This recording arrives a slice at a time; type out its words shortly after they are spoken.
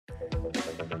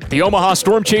The Omaha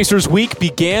Storm Chasers week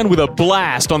began with a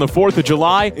blast on the 4th of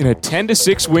July in a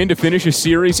 10-6 win to finish a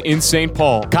series in St.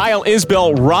 Paul. Kyle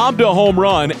Isbell robbed a home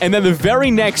run, and then the very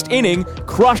next inning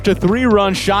crushed a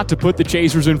 3-run shot to put the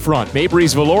Chasers in front.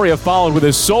 Mabry's Valoria followed with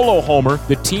a solo homer,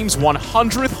 the team's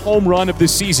 100th home run of the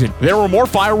season. There were more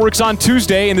fireworks on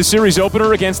Tuesday in the series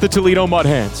opener against the Toledo Mud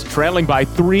Hens. Trailing by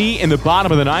 3 in the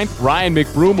bottom of the 9th, Ryan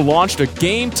McBroom launched a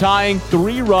game-tying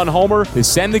 3-run homer to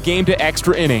send the game to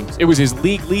extra innings. It was his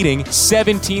league-leading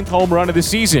 17th home run of the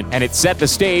season, and it set the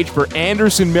stage for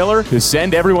Anderson Miller to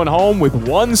send everyone home with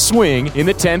one swing in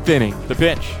the 10th inning. The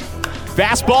pitch.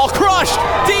 Fastball crushed,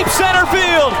 deep center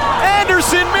field.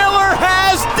 Anderson Miller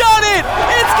has done it.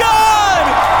 It's gone.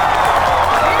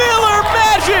 Miller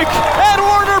magic at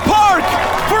Warner Park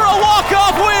for a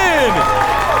walk-off win.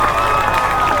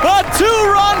 A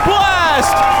 2-run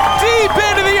blast deep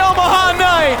into the Omaha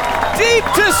night, deep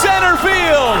to center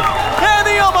field. And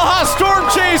the Omaha Storm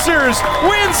Chasers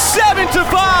win 7-5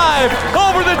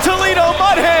 over the Toledo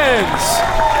Mud Hens.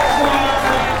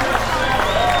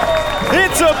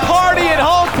 It's a party at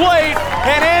home plate,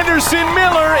 and Anderson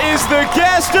Miller is the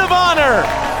guest of honor.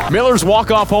 Miller's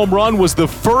walk-off home run was the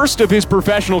first of his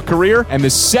professional career and the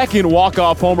second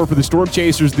walk-off homer for the Storm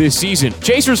Chasers this season.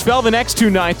 Chasers fell the next two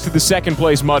nights to the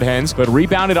second-place Mud Hens, but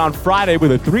rebounded on Friday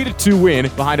with a 3-2 win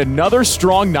behind another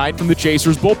strong night from the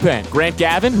Chasers bullpen. Grant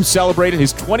Gavin, who celebrated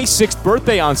his 26th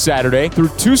birthday on Saturday, threw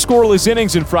 2 scoreless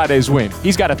innings in Friday's win.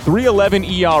 He's got a 3.11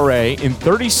 ERA in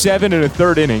 37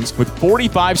 1/3 innings with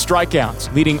 45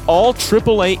 strikeouts, leading all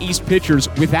AAA East pitchers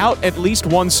without at least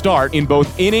one start in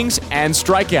both innings and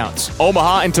strikeouts.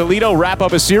 Omaha and Toledo wrap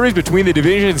up a series between the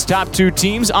division's top 2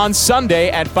 teams on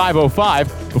Sunday at 5:05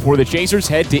 before the Chasers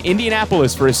head to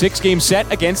Indianapolis for a 6-game set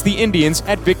against the Indians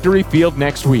at Victory Field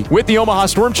next week. With the Omaha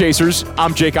Storm Chasers,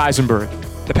 I'm Jake Eisenberg.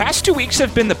 The past 2 weeks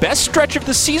have been the best stretch of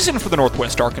the season for the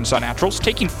Northwest Arkansas Naturals,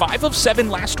 taking 5 of 7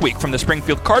 last week from the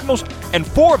Springfield Cardinals and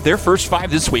 4 of their first 5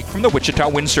 this week from the Wichita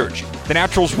Wind Surge. The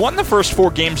Naturals won the first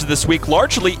 4 games of this week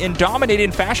largely in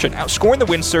dominating fashion, outscoring the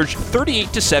Wind Surge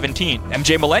 38-17.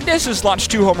 MJ Melendez has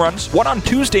launched 2 home runs, one on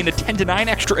Tuesday in a 10-9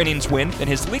 extra innings win, and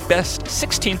his league best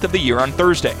 16th of the year on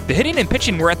Thursday. The hitting and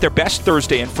pitching were at their best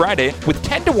Thursday and Friday, with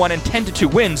 10-1 and 10-2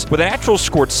 wins, where the Naturals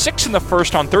scored 6 in the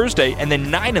first on Thursday and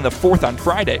then 9 in the fourth on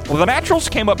Friday. Well, the Naturals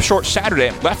came up short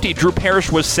Saturday. Lefty Drew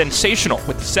Parrish was sensational,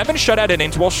 with 7 shutout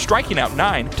innings while striking out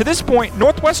 9. To this point,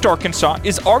 Northwest Arkansas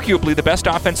is arguably the best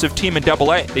offensive team in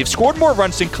AA. They've scored more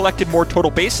runs and collected more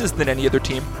total bases than any other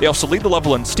team. They also lead the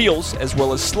level in steals, as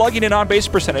well as slugging and on-base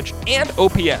percentage and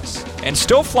OPS. And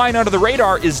still flying under the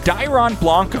radar is Dairon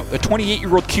Blanco, the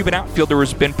 28-year-old Cuban outfielder who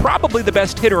has been probably the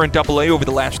best hitter in AA over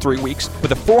the last 3 weeks.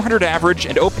 With a .400 average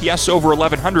and OPS over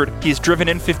 1,100, he's driven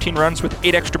in 15 runs with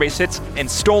 8 extra base hits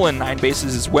and stolen 9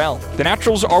 bases as well. The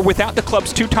Naturals are without the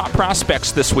club's 2 top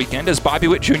prospects this weekend, as Bobby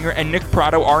Witt Jr. and Nick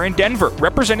Prado are in Denver,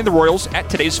 representing the Royals at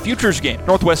today's Futures game.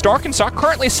 Northwest Arkansas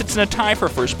currently sits in a tie for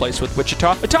first place with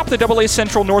Wichita atop the AA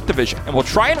Central North Division, and will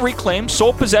try and reclaim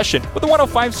sole possession with a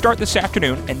 105 start this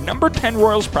afternoon and number 10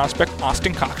 Royals prospect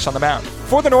Austin Cox on the mound.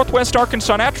 For the Northwest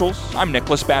Arkansas Naturals, I'm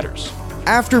Nicholas Batters.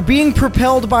 After being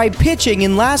propelled by pitching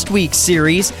in last week's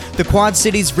series, the Quad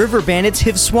Cities River Bandits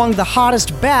have swung the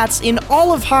hottest bats in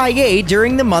all of High A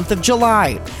during the month of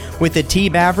July. With a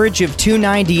team average of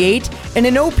 .298 and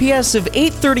an OPS of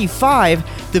 .835,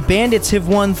 the Bandits have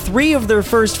won 3 of their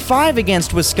first 5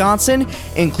 against Wisconsin,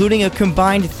 including a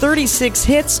combined 36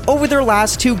 hits over their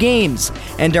last 2 games,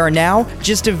 and are now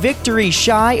just a victory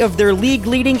shy of their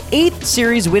league-leading 8th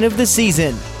series win of the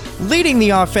season. Leading the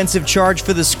offensive charge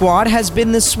for the squad has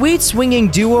been the sweet-swinging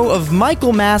duo of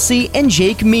Michael Massey and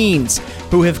Jake Means,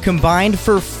 who have combined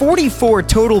for 44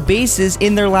 total bases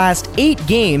in their last 8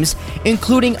 games,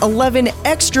 including 11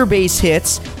 extra base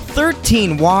hits,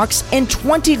 13 walks, and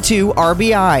 22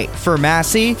 RBI. For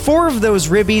Massey, 4 of those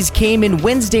ribbies came in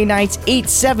Wednesday night's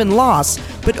 8-7 loss,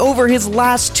 but over his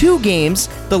last 2 games,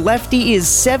 the lefty is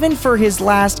 7 for his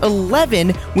last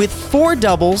 11 with 4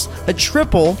 doubles, a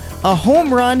triple, a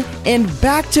home run, and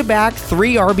back-to-back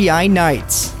 3 RBI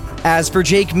nights. As for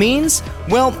Jake Means,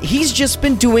 well, he's just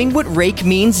been doing what Rake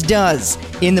Means does.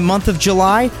 In the month of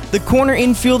July, the corner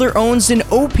infielder owns an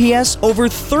OPS over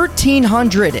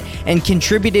 1,300 and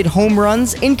contributed home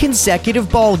runs in consecutive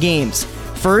ball games.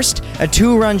 First, a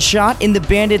 2-run shot in the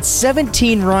Bandits'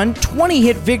 17-run,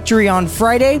 20-hit victory on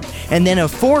Friday, and then a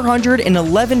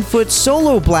 411-foot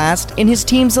solo blast in his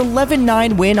team's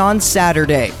 11-9 win on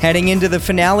Saturday. Heading into the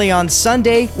finale on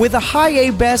Sunday with a high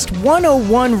A best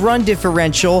 101 run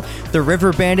differential, the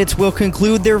River Bandits will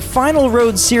conclude their final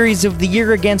road series of the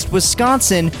year against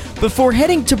Wisconsin before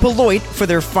heading to Beloit for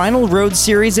their final road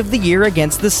series of the year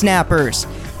against the Snappers.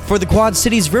 For the Quad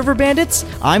Cities River Bandits,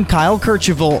 I'm Kyle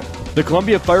Kercheval. The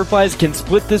Columbia Fireflies can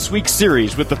split this week's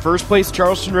series with the first-place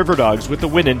Charleston River Dogs with the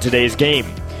win in today's game.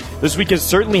 This week has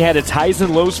certainly had its highs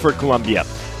and lows for Columbia.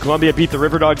 Columbia beat the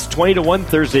River Dogs 20-1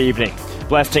 Thursday evening,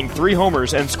 blasting 3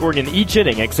 homers and scoring in each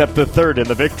inning except the third in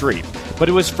the victory. But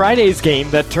it was Friday's game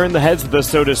that turned the heads of the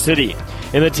Soda City.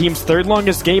 In the team's third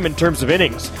longest game in terms of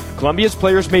innings, Columbia's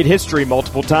players made history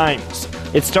multiple times.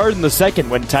 It started in the second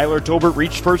when Tyler Tolbert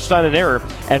reached first on an error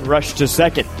and rushed to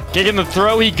second. Kicking the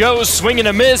throw, he goes, swing and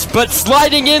a miss, but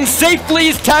sliding in safely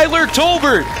is Tyler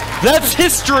Tolbert. That's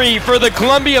history for the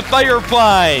Columbia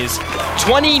Fireflies.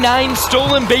 29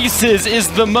 stolen bases is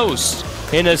the most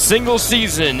in a single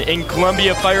season in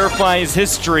Columbia Fireflies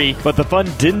history, but the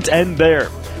fun didn't end there.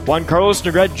 Juan Carlos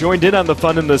Negrete joined in on the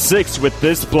fun in the sixth with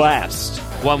this blast.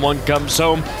 1-1 comes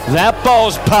home. That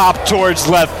ball's popped towards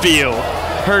left field.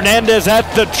 Hernandez at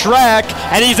the track,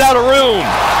 and he's out of room.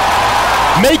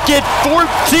 Make it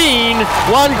 14.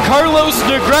 Juan Carlos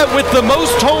Negrete with the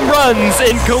most home runs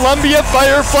in Columbia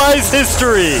Fireflies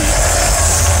history.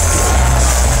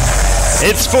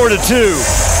 It's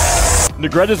 4-2.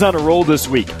 Negrete is on a roll this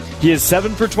week. He is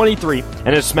 7 for 23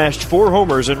 and has smashed 4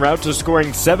 homers en route to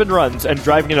scoring 7 runs and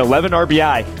driving in 11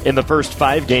 RBI in the first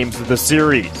 5 games of the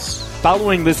series.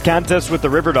 Following this contest with the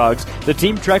River Dogs, the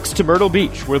team treks to Myrtle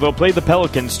Beach, where they'll play the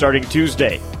Pelicans starting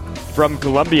Tuesday. From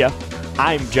Columbia,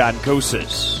 I'm John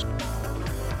Kosis.